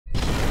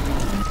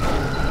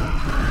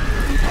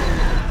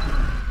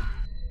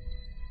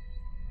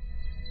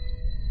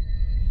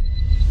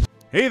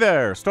Hey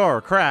there,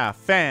 StarCraft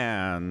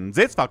fans!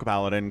 It's Falcon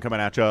Paladin coming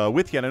at you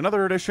with yet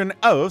another edition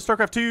of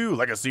StarCraft 2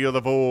 Legacy of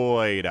the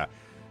Void.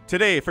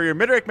 Today, for your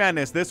mid-rank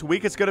madness this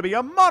week, it's going to be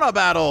a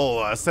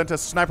MONOBATTLE sent to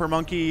Sniper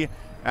Monkey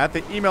at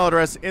the email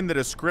address in the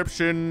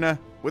description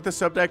with the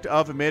subject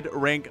of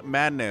mid-rank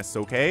madness,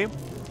 okay?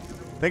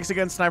 Thanks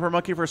again, Sniper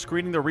Monkey, for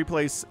screening the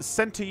replays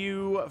sent to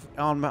you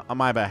on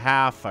my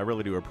behalf. I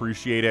really do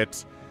appreciate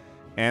it.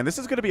 And this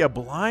is going to be a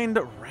blind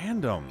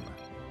random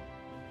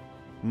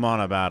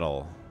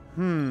MONOBATTLE.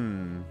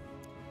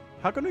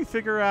 How can we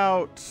figure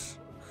out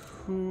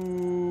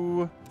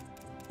who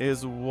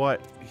is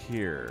what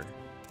here?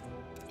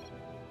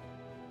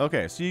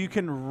 Okay, so you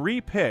can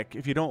repick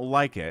if you don't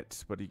like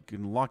it, but you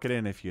can lock it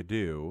in if you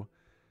do.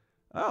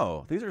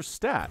 Oh, these are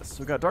stats.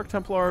 We got Dark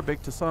Templar,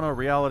 Big Tisano,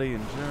 Reality,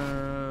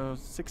 and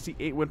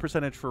 68 win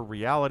percentage for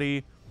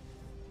Reality.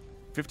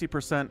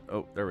 50%.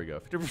 Oh, there we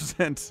go.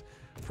 50%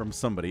 from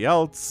somebody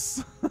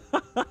else.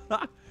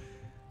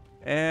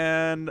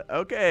 And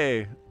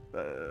okay.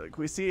 Can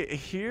we see it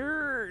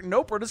here?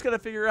 Nope, we're just going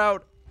to figure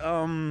out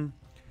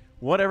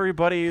what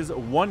everybody's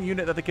one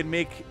unit that they can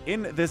make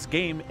in this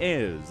game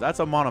is. That's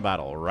a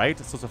MONOBATTLE, right?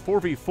 So it's a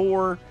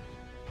 4v4,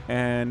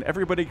 and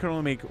everybody can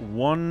only make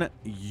one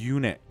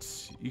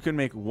unit. You can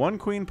make one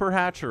queen per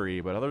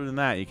hatchery, but other than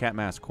that, you can't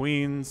mass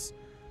queens.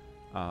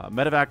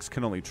 Medevacs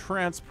can only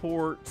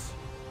transport.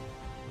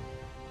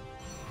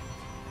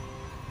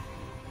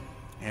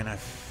 And I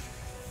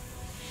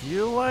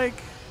feel like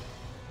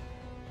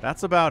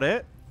that's about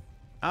it.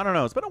 I don't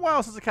know. It's been a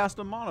while since I cast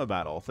a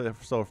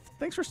MONOBATTLE, so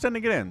thanks for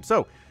sending it in.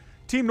 So,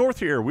 Team North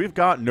here, we've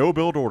got no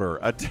build order,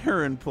 a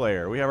Terran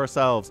player. We have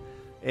ourselves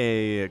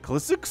a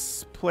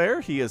Kalistix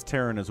player. He is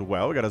Terran as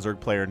well. We got a Zerg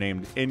player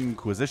named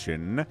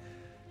Inquisition.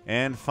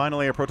 And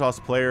finally, a Protoss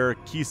player,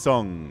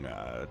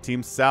 Kisung.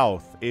 Team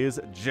South is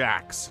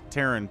Jax,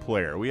 Terran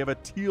player. We have a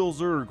Teal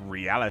Zerg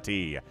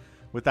Reality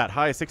with that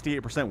high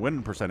 68%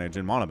 win percentage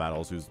in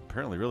MONOBATTLEs, who's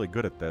apparently really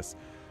good at this.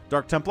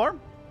 Dark Templar,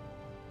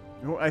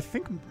 who I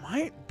think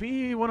might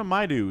be one of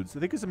my dudes. I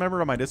think he's a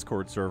member of my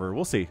Discord server.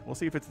 We'll see. We'll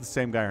see if it's the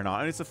same guy or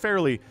not. And it's a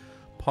fairly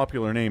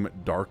popular name,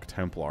 Dark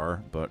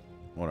Templar, but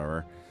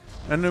whatever.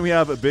 And then we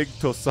have a Big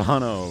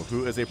Tisano,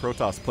 who is a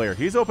Protoss player.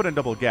 He's open in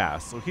double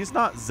gas, so he's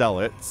not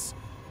Zealots.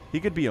 He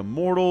could be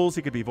Immortals,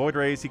 he could be Void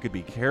Rays, he could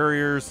be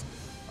Carriers.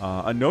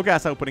 A no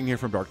gas opening here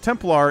from Dark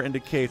Templar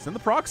indicates, and the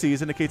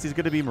proxies indicates he's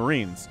going to be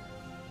Marines.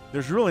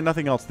 There's really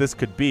nothing else this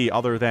could be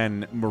other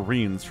than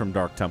Marines from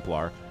Dark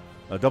Templar.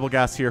 A double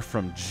gas here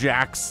from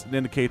Jax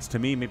indicates to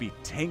me maybe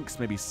tanks,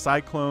 maybe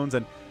Cyclones,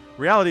 and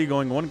Reality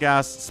going one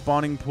gas,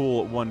 spawning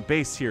pool, one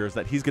base here is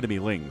that he's going to be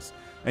Lings.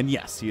 And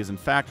yes, he is in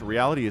fact,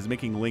 Reality is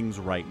making Lings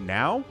right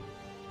now.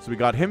 So we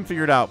got him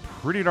figured out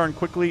pretty darn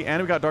quickly,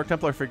 and we got Dark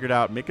Templar figured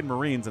out, making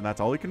Marines, and that's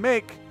all he can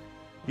make.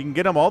 He can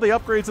get him all the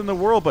upgrades in the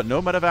world, but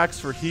no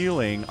medevacs for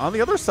healing. On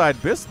the other side,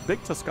 Big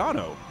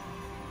Tisano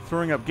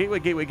throwing up Gateway,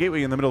 Gateway,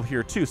 Gateway in the middle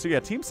here too. So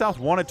yeah, Team South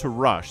wanted to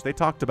rush. They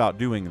talked about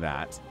doing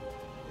that.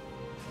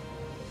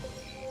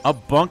 A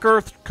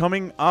bunker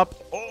coming up.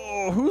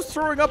 Oh, who's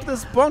throwing up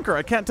this bunker?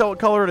 I can't tell what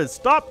color it is.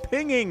 Stop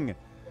pinging.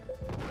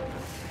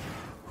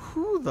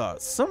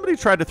 Somebody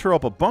tried to throw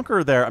up a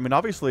bunker there. I mean,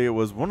 obviously, it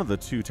was one of the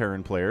two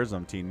Terran players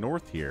on Team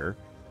North here.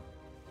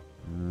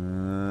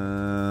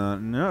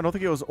 No, I don't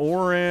think it was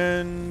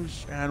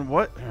orange. And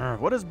what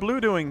is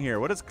blue doing here?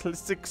 What is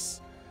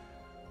Kalistix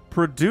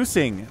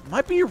producing?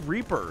 Might be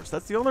Reapers.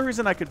 That's the only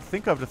reason I could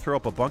think of to throw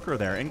up a bunker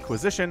there.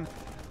 Inquisition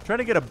trying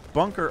to get a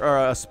bunker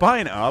or a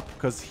spine up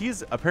because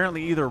he's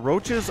apparently either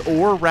Roaches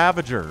or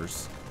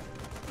Ravagers.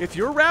 If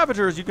you're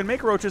Ravagers, you can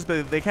make Roaches,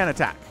 but they can't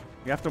attack.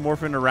 You have to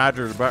morph into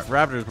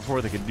Ravagers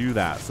before they can do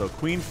that. So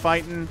Queen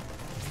fighting.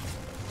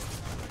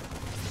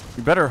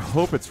 You better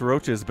hope it's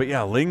Roaches. But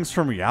yeah, Lings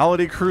from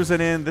Reality cruising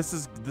in. This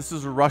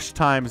is rush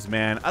times,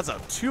 man. That's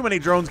too many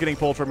drones getting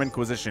pulled from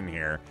Inquisition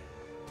here.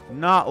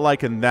 Not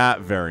liking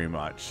that very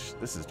much.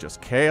 This is just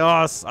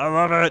chaos. I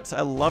love it. I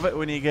love it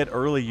when you get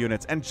early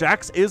units. And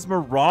Jax is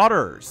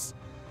Marauders.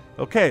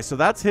 Okay, so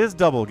that's his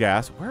double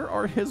gas. Where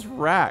are his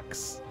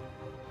racks?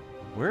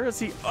 Where is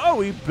he?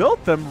 Oh, he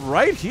built them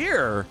right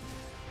here.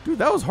 Dude,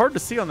 that was hard to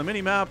see on the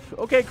mini-map.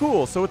 Okay,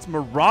 cool. So it's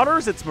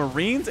Marauders, it's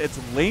Marines, it's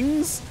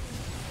Lings.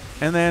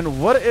 And then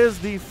what is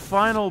the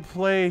final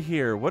play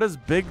here? What is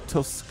Big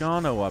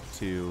Tisano up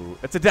to?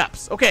 It's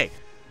Adepts. Okay,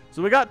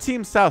 so we got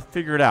Team South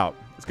figured out.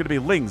 It's going to be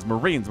Lings,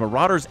 Marines,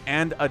 Marauders,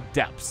 and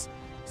Adepts.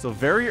 So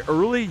very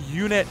early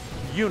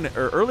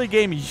early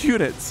game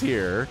units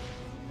here.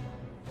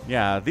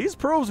 Yeah, these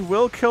probes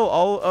will kill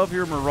all of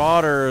your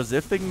Marauders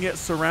if they can get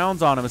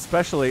surrounds on them,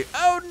 especially.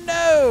 Oh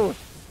no!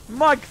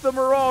 Mike the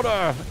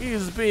Marauder!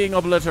 He's being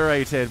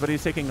obliterated, but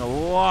he's taking a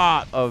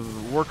lot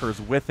of workers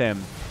with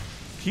him.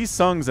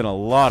 Kisung's in a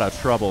lot of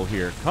trouble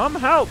here. Come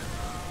help!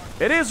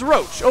 It is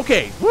Roach.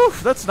 Okay, whew,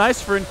 that's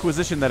nice for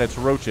Inquisition that it's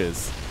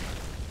Roaches.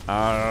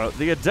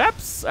 The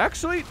Adepts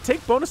actually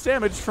take bonus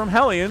damage from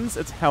Hellions.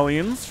 It's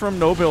Hellions from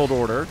no build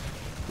order.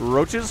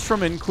 Roaches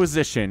from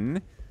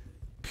Inquisition.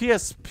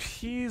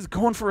 PSP's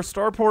going for a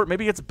starport.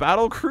 Maybe it's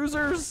battle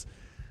cruisers.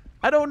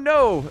 I don't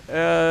know.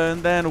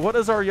 And then what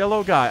is our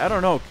yellow guy? I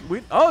don't know.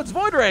 Oh, it's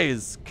Void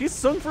Rays.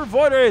 Kisung for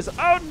Void Rays.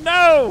 Oh,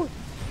 no.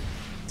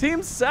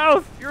 Team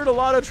South, you're in a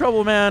lot of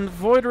trouble, man.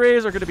 Void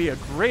Rays are going to be a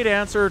great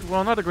answer.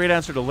 Well, not a great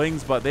answer to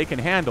Lings, but they can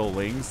handle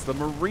Lings. The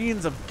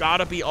Marines have got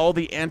to be all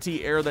the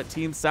anti-air that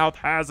Team South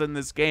has in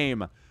this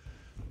game.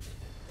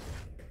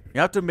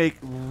 You have to make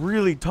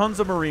really tons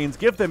of Marines,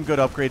 give them good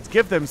upgrades,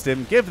 give them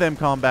stim, give them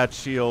combat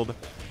shield.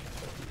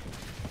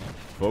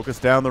 Focus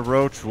down the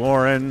Roach,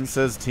 Warren,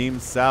 says Team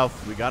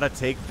South. We got to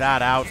take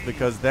that out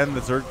because then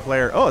the Zerg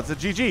player... Oh, it's a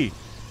GG.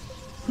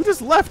 Who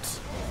just left?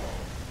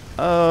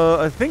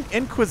 I think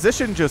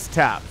Inquisition just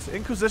tapped.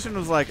 Inquisition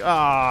was like,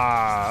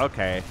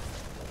 okay.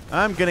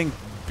 I'm getting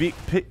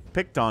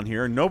picked on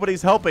here.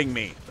 Nobody's helping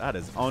me. That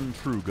is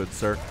untrue, good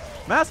sir.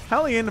 Mass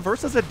Hellion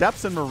versus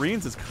Adepts and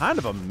Marines is kind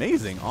of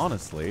amazing,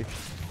 honestly.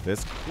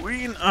 This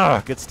Queen,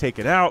 gets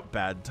taken out.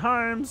 Bad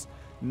times.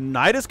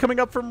 Nidus coming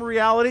up from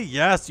Reality.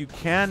 Yes, you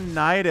can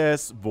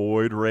Nidus.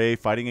 Void Ray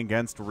fighting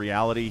against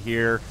Reality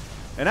here.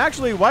 And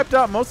actually wiped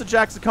out most of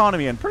Jack's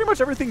economy and pretty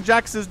much everything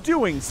Jax is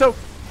doing. So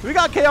we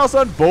got chaos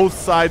on both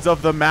sides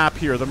of the map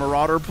here. The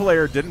Marauder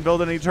player didn't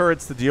build any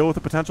turrets to deal with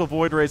the potential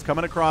Void Rays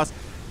coming across.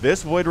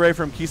 This Void Ray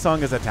from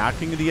Kisung is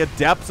attacking the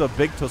Adepts of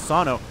Big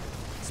Tosano.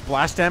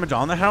 Splash damage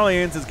on the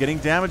Hellions is getting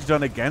damage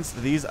done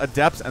against these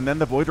Adepts, and then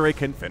the Void Ray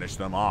can finish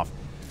them off.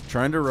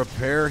 Trying to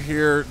repair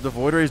here. The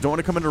Void Rays don't want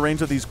to come into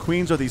range of these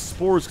Queens or these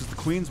Spores because the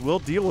Queens will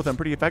deal with them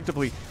pretty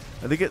effectively.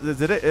 I think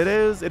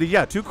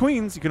yeah, 2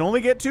 Queens. You can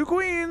only get 2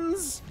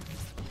 Queens.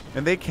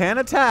 And they can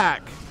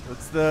attack.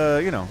 It's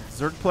the,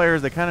 Zerg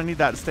players, they kind of need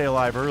that to stay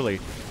alive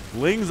early.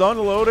 Ling's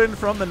unloaded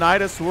from the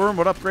Nidus Swarm.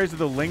 What upgrades do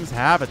the Lings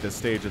have at this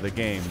stage of the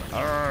game?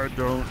 I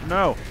don't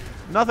know.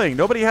 Nothing.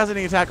 Nobody has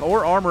any attack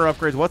or armor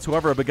upgrades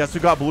whatsoever, but guess who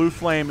got Blue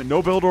Flame?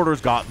 No build orders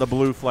got the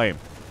Blue Flame.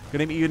 Going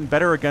to be even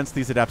better against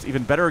these Adepts,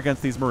 even better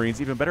against these Marines,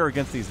 even better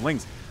against these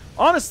Lings.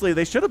 Honestly,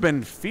 they should have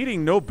been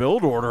feeding no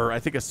build order, I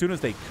think, as soon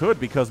as they could,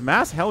 because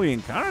Mass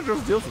Hellion kind of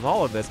just deals with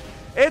all of this.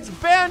 It's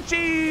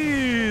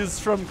Banshees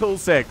from Cool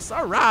 6.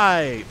 All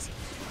right.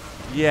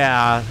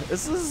 Yeah,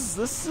 this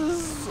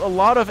is a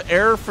lot of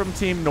air from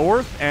Team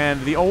North,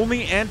 and the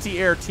only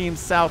anti-air Team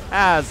South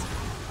has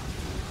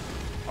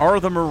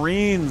are the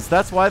Marines.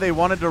 That's why they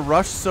wanted to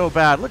rush so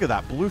bad. Look at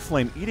that Blue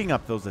Flame eating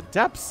up those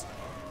Adepts.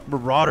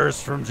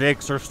 Marauders from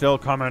Jakes are still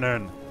coming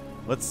in.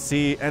 Let's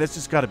see, and it's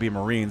just got to be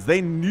Marines.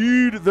 They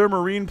need their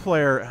Marine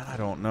player. I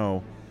don't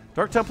know.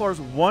 Dark Templars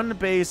 1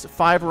 base,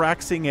 5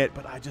 raxing it,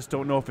 but I just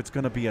don't know if it's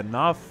going to be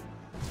enough.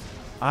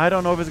 I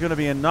don't know if it's going to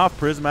be enough.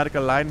 Prismatic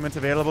alignment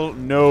available?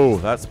 No,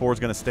 that Spore is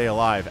going to stay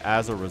alive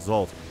as a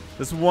result.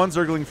 This one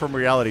Zergling from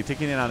Reality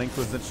taking in on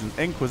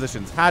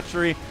Inquisition's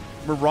hatchery.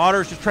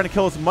 Marauders just trying to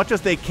kill as much as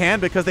they can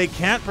because they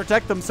can't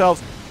protect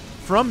themselves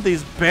from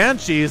these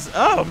Banshees.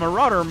 Oh,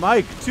 Marauder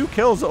Mike, 2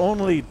 kills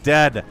only,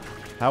 dead.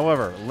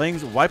 However,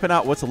 Ling's wiping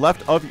out what's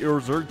left of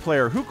your Zerg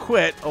player who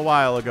quit a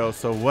while ago,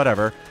 so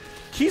whatever.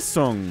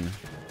 Kisung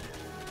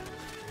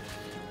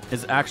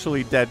is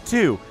actually dead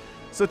too.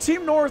 So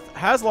Team North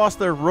has lost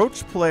their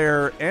Roach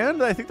player,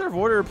 and I think their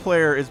Voider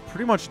player is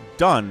pretty much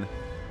done.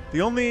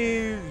 The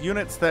only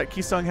units that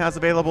Kisung has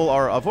available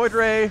are a Void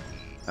Ray,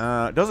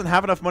 doesn't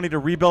have enough money to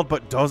rebuild,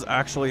 but does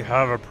actually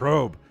have a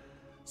probe.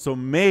 So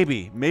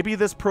maybe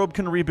this probe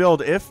can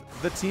rebuild if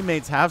the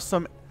teammates have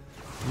some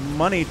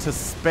money to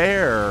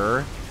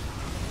spare.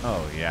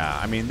 Oh yeah,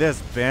 I mean,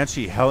 this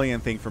Banshee Hellion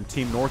thing from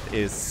Team North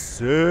is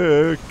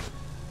sick.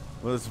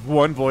 Well, this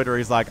one Voider,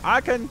 he's like,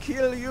 I can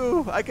kill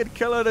you. I can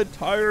kill an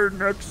entire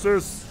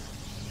Nexus.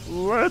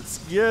 Let's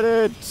get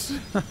it.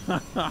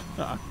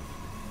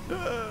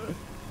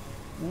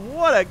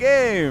 What a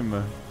game.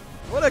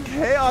 What a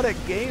chaotic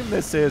game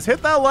this is.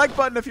 Hit that like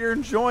button if you're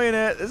enjoying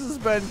it. This has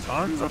been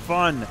tons of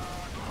fun.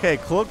 Okay,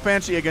 Cloak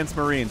Banshee against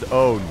Marines.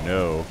 Oh,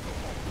 no.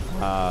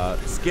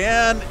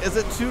 Scan, is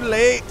it too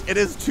late? It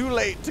is too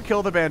late to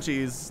kill the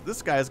Banshees.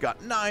 This guy's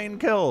got 9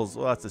 kills.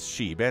 Well, that's a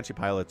she. Banshee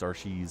pilots are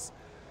she's.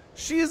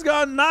 She's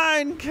got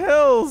 9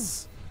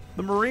 kills.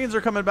 The Marines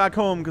are coming back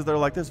home because they're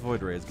like, this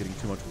Void Ray is getting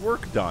too much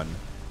work done.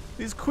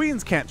 These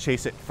Queens can't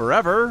chase it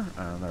forever.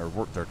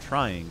 They're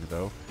trying,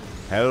 though.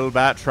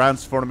 Hellbat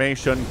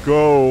transformation,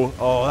 go.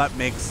 Oh, that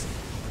makes...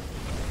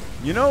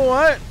 You know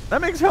what? That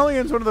makes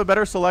Hellions one of the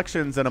better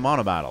selections in a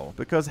mono battle,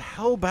 because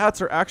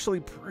Hellbats are actually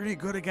pretty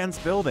good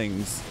against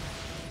buildings.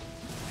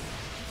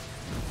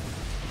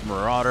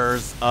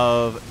 Marauders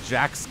of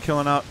Jax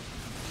killing up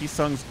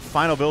Kisung's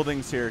final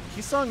buildings here.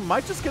 Kisung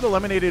might just get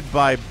eliminated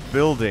by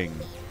building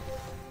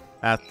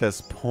at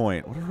this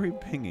point. What are we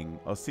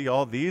pinging? Oh, see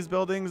all these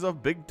buildings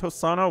of Big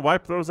Tosana?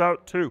 Wipe those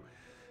out too.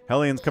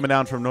 Hellions coming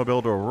down from no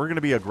builder. We're going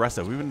to be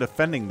aggressive. We've been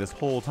defending this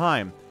whole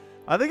time.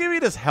 I think if he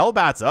just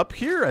Hellbats up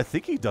here, I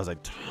think he does a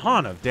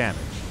ton of damage.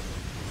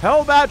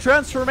 Hellbat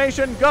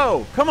transformation,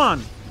 go! Come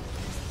on!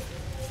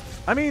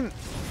 I mean,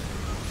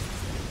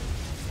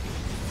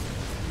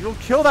 you'll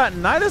kill that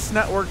Nidus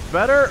network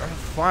better.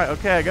 Fine,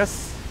 okay, I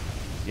guess.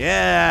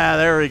 Yeah,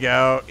 there we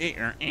go.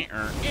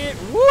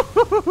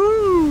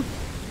 Woo-hoo-hoo-hoo.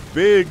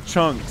 Big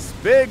chunks.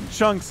 Big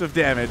chunks of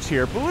damage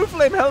here. Blue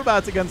Flame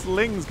Hellbats against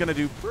Ling's gonna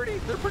do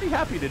they're pretty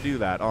happy to do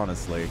that,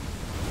 honestly.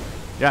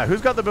 Yeah,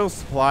 who's got the build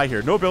supply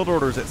here? No build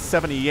orders at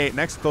 78.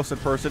 Next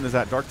closest person is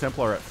at Dark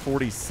Templar at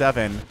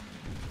 47.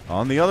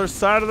 On the other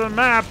side of the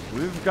map,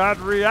 we've got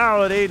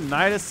Reality.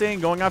 Nidusing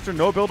going after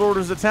no build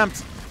orders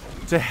attempt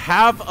to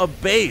have a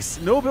base.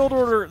 No build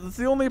order, that's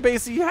the only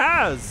base he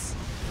has.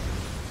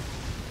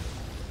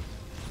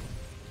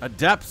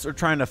 Adepts are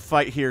trying to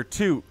fight here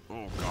too.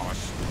 Oh gosh.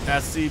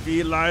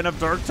 SCV line of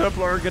Dark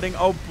Templar are getting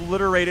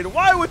obliterated.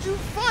 Why would you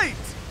fight?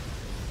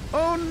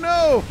 Oh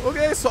no.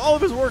 Okay, so all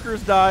of his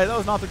workers die. That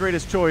was not the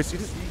greatest choice. You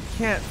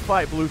can't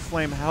fight Blue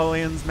Flame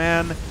Hellions,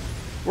 man.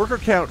 Worker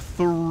count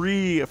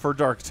 3 for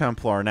Dark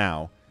Templar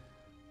now.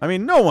 I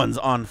mean, no one's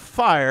on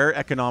fire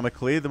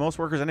economically. The most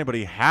workers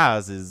anybody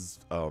has is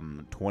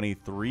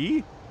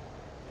 23?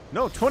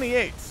 No,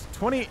 28.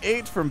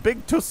 28 from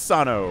Big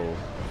Tosano,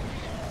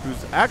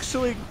 who's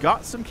actually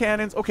got some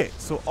cannons. Okay,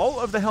 so all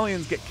of the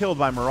Hellions get killed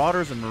by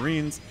Marauders and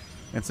Marines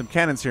and some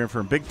cannons here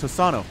from Big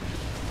Tosano.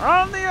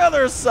 On the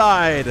other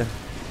side,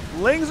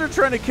 Lings are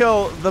trying to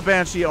kill the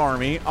Banshee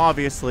army,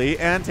 obviously,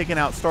 and taking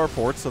out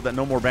starports so that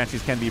no more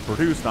Banshees can be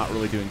produced. Not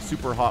really doing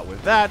super hot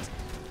with that.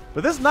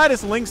 But this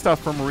Nidus Ling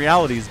stuff from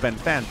Reality has been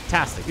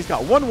fantastic. He's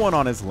got 1-1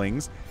 on his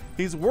Lings.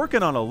 He's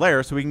working on a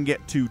lair so we can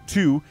get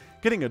 2-2.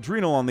 Getting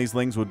Adrenal on these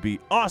Lings would be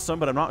awesome,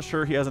 but I'm not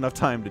sure he has enough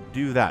time to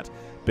do that.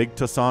 Big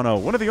Tosano,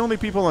 one of the only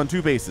people on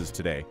 2 bases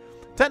today.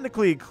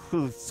 Technically,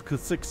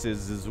 Classix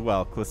is as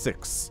well.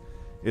 Classix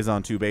is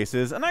on 2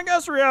 bases, and I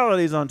guess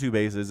Reality's on 2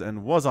 bases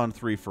and was on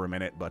 3 for a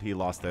minute, but he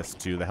lost this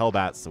to the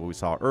Hellbats that we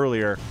saw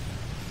earlier.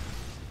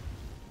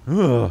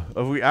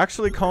 If we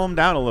actually calm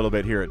down a little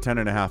bit here at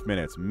 10.5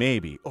 minutes,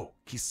 maybe. Oh,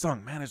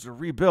 Kisung managed to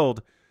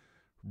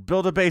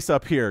build a base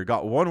up here.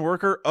 Got 1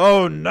 worker.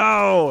 Oh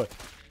no!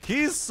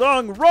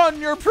 Kisung, run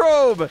your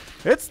probe!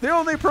 It's the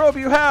only probe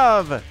you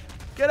have!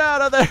 Get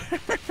out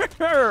of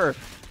there!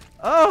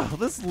 Oh,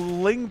 this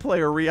Ling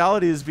player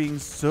Reality is being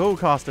so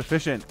cost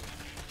efficient.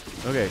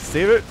 Okay,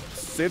 save it.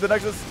 Save the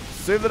Nexus.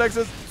 Save the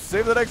Nexus.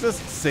 Save the Nexus.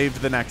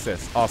 Saved the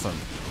Nexus. Awesome.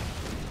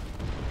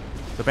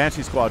 The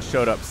Banshee squad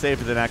showed up,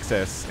 saved the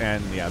Nexus,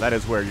 and yeah, that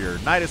is where your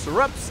Nidus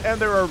erupts,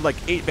 and there are like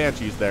 8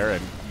 Banshees there,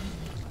 and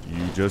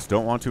you just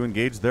don't want to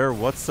engage there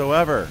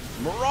whatsoever.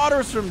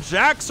 Marauders from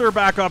Jax are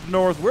back up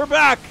north. We're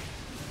back,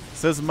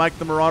 says Mike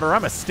the Marauder.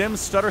 I'm a stim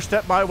stutter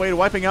step my way to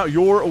wiping out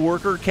your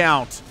worker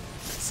count.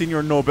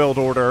 Senior no build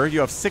order. You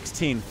have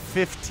 16,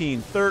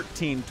 15,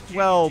 13,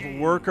 12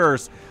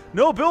 workers.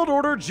 No build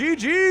order,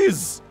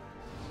 GG's.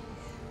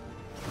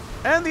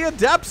 And the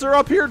Adepts are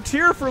up here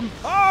tier from...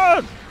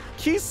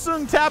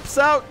 Kisung taps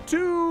out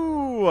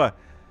too.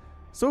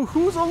 So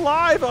who's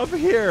alive up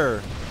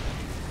here?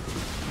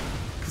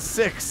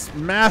 6.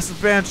 Mass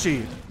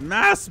Banshee.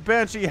 Mass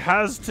Banshee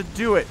has to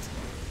do it.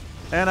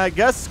 And I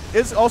guess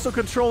it's also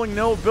controlling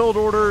no build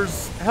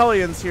orders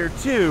Hellions here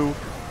too.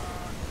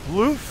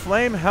 Blue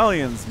Flame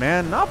Hellions,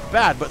 man. Not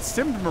bad, but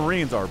Stimmed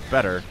Marines are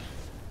better.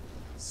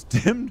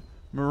 Stimmed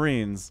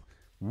Marines.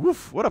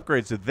 Woof. What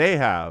upgrades do they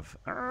have?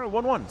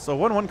 1-1. So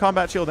 1-1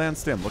 combat shield and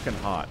stim. Looking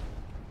hot.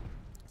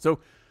 So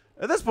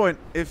at this point,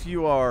 if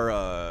you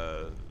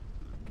are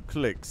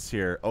clicks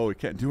here. Oh, we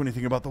can't do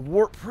anything about the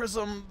warp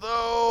prism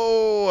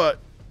though.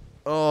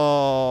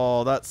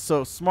 Oh, that's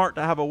so smart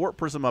to have a warp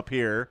prism up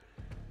here,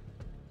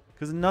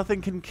 because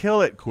nothing can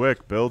kill it.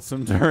 Quick, build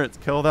some turrets.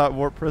 Kill that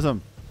warp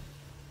prism.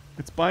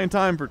 It's buying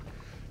time for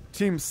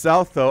Team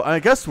South, though. I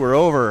guess we're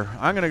over.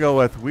 I'm going to go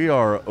with we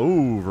are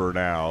over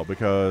now,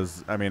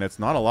 because, I mean, it's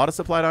not a lot of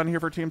supply down here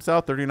for Team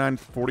South. 39,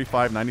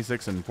 45,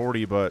 96, and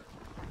 40, but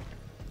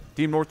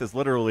Team North is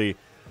literally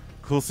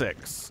cool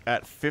 6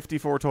 at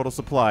 54 total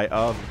supply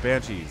of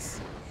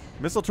Banshees.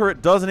 Missile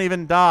turret doesn't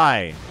even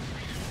die.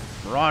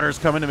 Marauders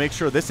coming to make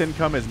sure this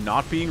income is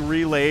not being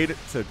relayed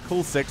to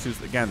Cool 6,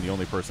 who's, again, the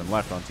only person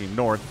left on Team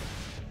North.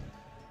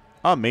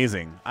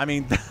 Amazing. I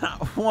mean,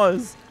 that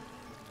was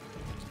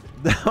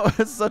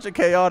such a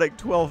chaotic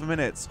 12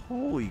 minutes.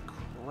 Holy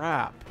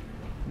crap.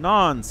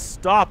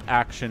 Non-stop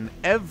action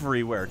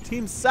everywhere.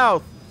 Team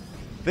South,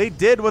 they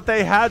did what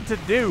they had to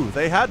do.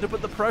 They had to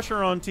put the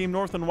pressure on Team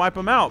North and wipe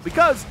them out,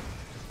 because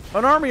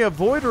an army of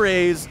Void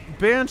Rays,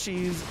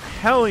 Banshees,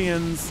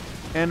 Hellions,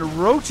 and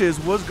Roaches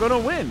was going to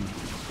win.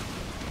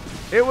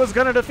 It was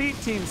going to defeat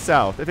Team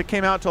South. If it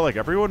came out to like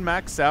everyone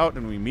max out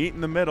and we meet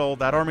in the middle,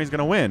 that army's going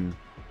to win.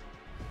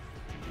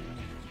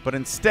 But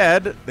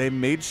instead, they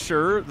made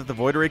sure that the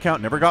Void Ray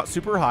count never got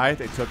super high.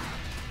 They took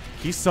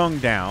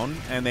Kisung down,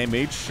 and they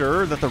made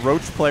sure that the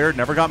Roach player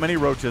never got many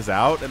Roaches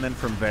out. And then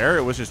from there,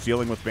 it was just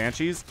dealing with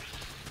Banshees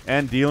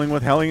and dealing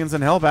with Hellions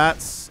and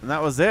Hellbats, and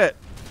that was it.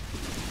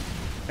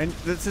 And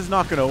this is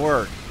not going to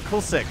work.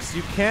 Cool 6,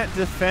 you can't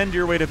defend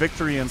your way to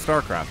victory in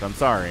StarCraft. I'm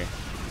sorry.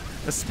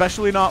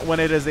 Especially not when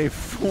it is a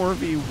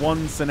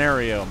 4v1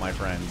 scenario, my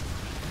friend.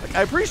 Like,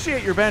 I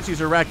appreciate your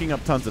Banshees are racking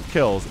up tons of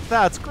kills.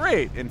 That's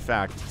great, in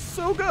fact.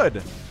 So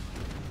good.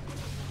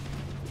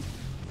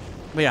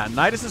 But yeah,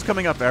 Nidus is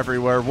coming up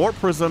everywhere. Warp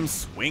Prism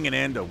swinging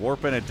in to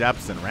warp in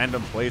Adepts in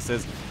random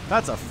places.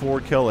 That's a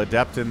 4-kill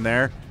Adept in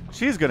there.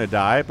 She's going to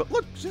die, but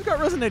look, she's got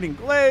resonating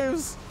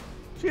glaives.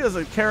 She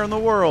doesn't care in the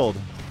world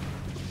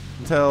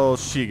until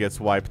she gets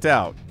wiped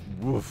out.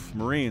 Woof.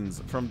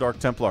 Marines from Dark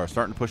Templar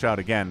starting to push out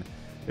again.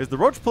 Is the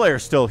Roach player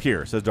still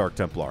here, says Dark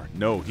Templar.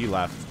 No, he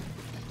left.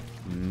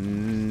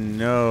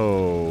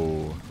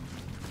 No.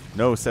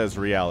 No, says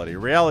Reality.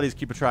 Reality's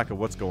keeping track of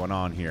what's going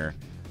on here.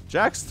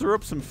 Jax threw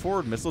up some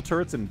forward missile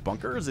turrets and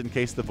bunkers in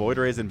case the Void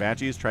Rays and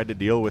Banshees tried to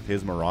deal with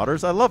his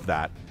Marauders. I love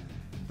that.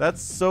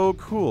 That's so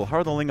cool. How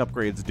are the Ling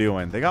upgrades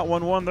doing? They got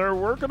 1-1. They're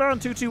working on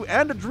 2-2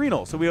 and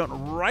Adrenal, so we went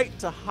right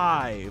to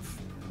Hive.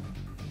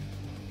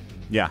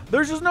 Yeah,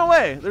 there's just no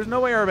way. There's no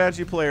way our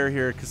Banshee player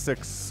here,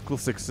 School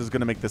 6, is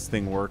going to make this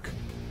thing work.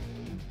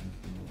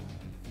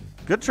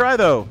 Good try,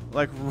 though.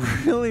 Like,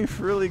 really,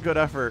 really good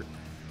effort.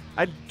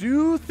 I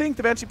do think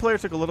the Banshee player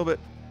took a little bit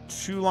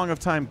too long of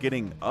time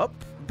getting up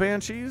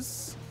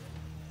Banshees.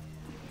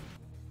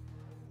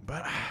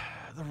 But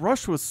the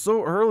rush was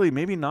so early.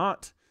 Maybe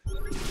not.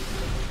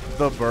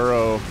 The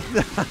burrow.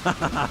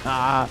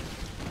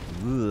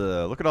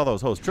 Look at all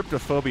those hosts.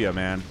 Tryptophobia,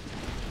 man.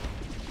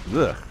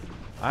 Ugh.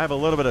 I have a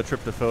little bit of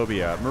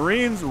tryptophobia.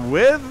 Marines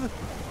with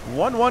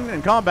 1-1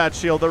 in combat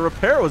shield. The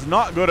repair was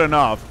not good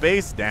enough.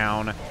 Base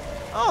down.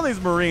 All these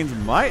Marines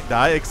might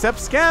die, except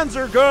scans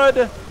are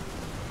good.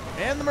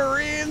 And the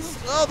Marines,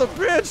 oh, the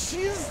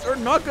Banshees are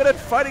not good at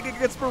fighting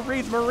against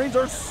Marines. Marines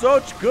are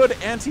such good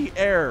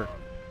anti-air.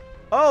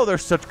 Oh, they're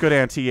such good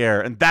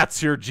anti-air. And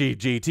that's your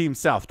GG. Team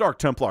South, Dark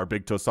Templar,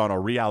 Big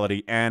Tosano,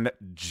 Reality, and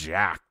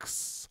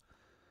Jax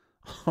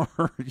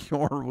are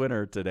your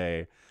winner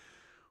today.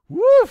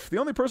 Woof! The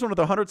only person with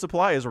 100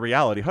 supply is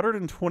Reality.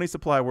 120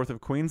 supply worth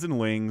of queens and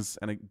lings,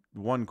 and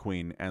one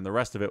queen, and the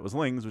rest of it was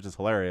lings, which is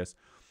hilarious.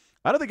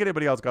 I don't think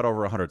anybody else got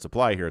over 100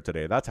 supply here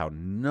today. That's how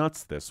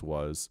nuts this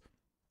was.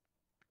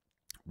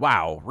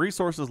 Wow.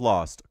 Resources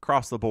lost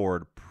across the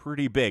board.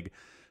 Pretty big.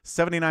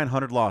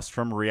 7,900 lost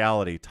from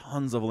Reality.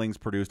 Tons of lings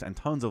produced and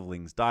tons of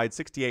lings died.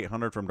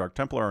 6,800 from Dark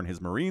Templar and his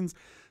Marines.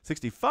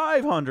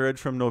 6,500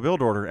 from No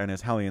Build Order and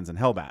his Hellions and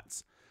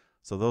Hellbats.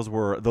 So those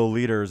were the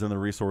leaders and the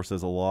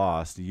resources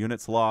lost.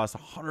 Units lost.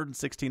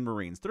 116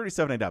 Marines.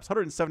 37 Adepts.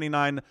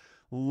 179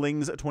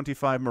 Lings.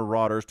 25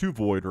 Marauders. 2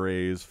 Void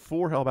Rays.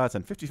 4 Hellbats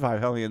and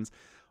 55 Hellions.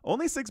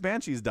 Only 6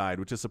 Banshees died,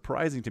 which is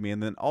surprising to me.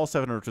 And then all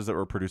 7 Roaches that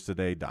were produced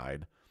today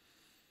died.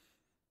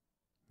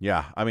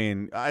 Yeah, I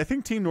mean, I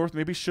think Team North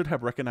maybe should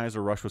have recognized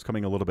a rush was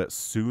coming a little bit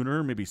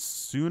sooner. Maybe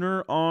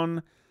sooner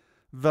on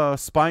the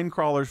Spine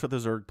Crawlers for the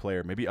Zerg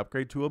player. Maybe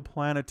upgrade to a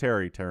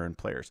Planetary Terran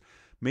players.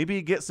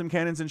 Maybe get some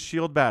cannons and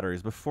shield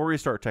batteries before you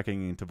start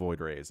teching into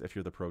Void Rays if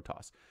you're the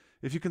Protoss.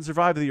 If you can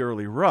survive the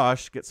early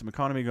rush, get some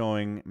economy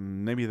going,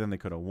 maybe then they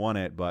could have won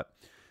it. But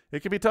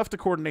it can be tough to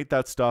coordinate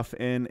that stuff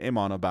in a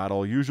mono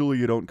battle. Usually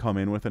you don't come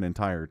in with an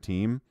entire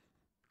team,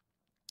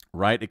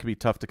 right? It can be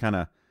tough to kind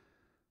of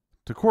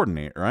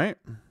coordinate, right?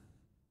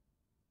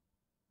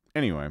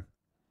 Anyway,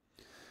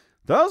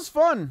 that was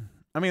fun.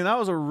 I mean, that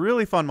was a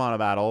really fun mono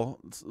battle.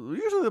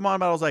 Usually the mono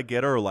battles I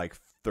get are like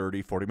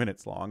 30, 40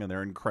 minutes long, and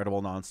they're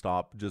incredible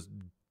nonstop, just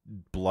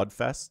blood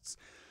fests.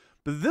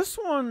 But this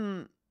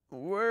one,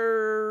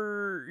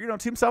 where, you know,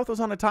 Team South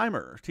was on a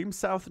timer. Team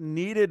South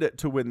needed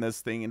to win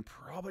this thing in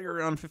probably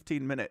around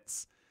 15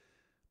 minutes.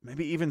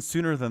 Maybe even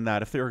sooner than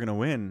that if they were going to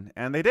win.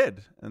 And they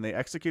did. And they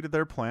executed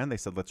their plan. They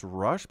said, let's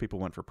rush. People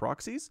went for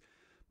proxies.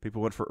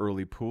 People went for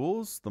early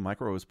pools. The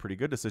micro was pretty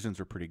good. Decisions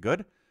were pretty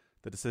good.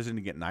 The decision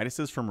to get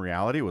Niduses from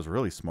Reality was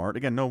really smart.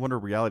 Again, no wonder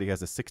Reality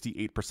has a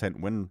 68%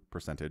 win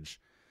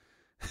percentage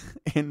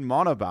in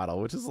mono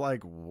battle, which is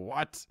like,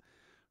 what?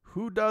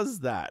 Who does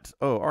that?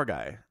 Oh, our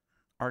guy.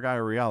 Our guy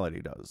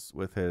Reality does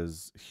with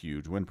his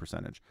huge win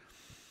percentage.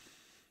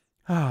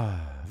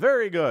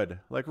 Very good.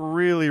 Like,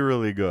 really,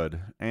 really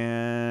good.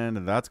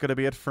 And that's going to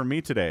be it for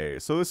me today.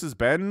 So this has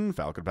been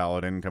Falcon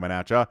Paladin coming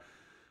at ya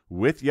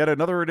with yet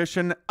another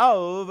edition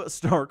of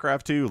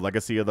StarCraft 2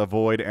 Legacy of the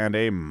Void and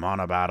a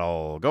mono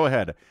battle. Go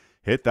ahead,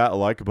 hit that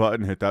like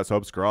button, hit that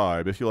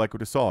subscribe if you like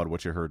what you saw and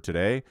what you heard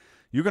today.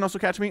 You can also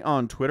catch me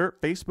on Twitter,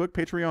 Facebook,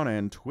 Patreon,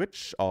 and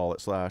Twitch, all at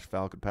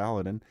 /Falcon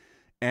Paladin.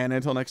 And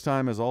until next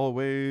time, as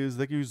always,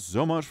 thank you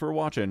so much for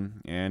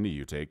watching, and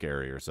you take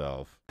care of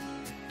yourself. The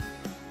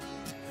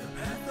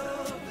path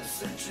of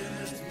ascension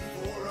is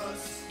before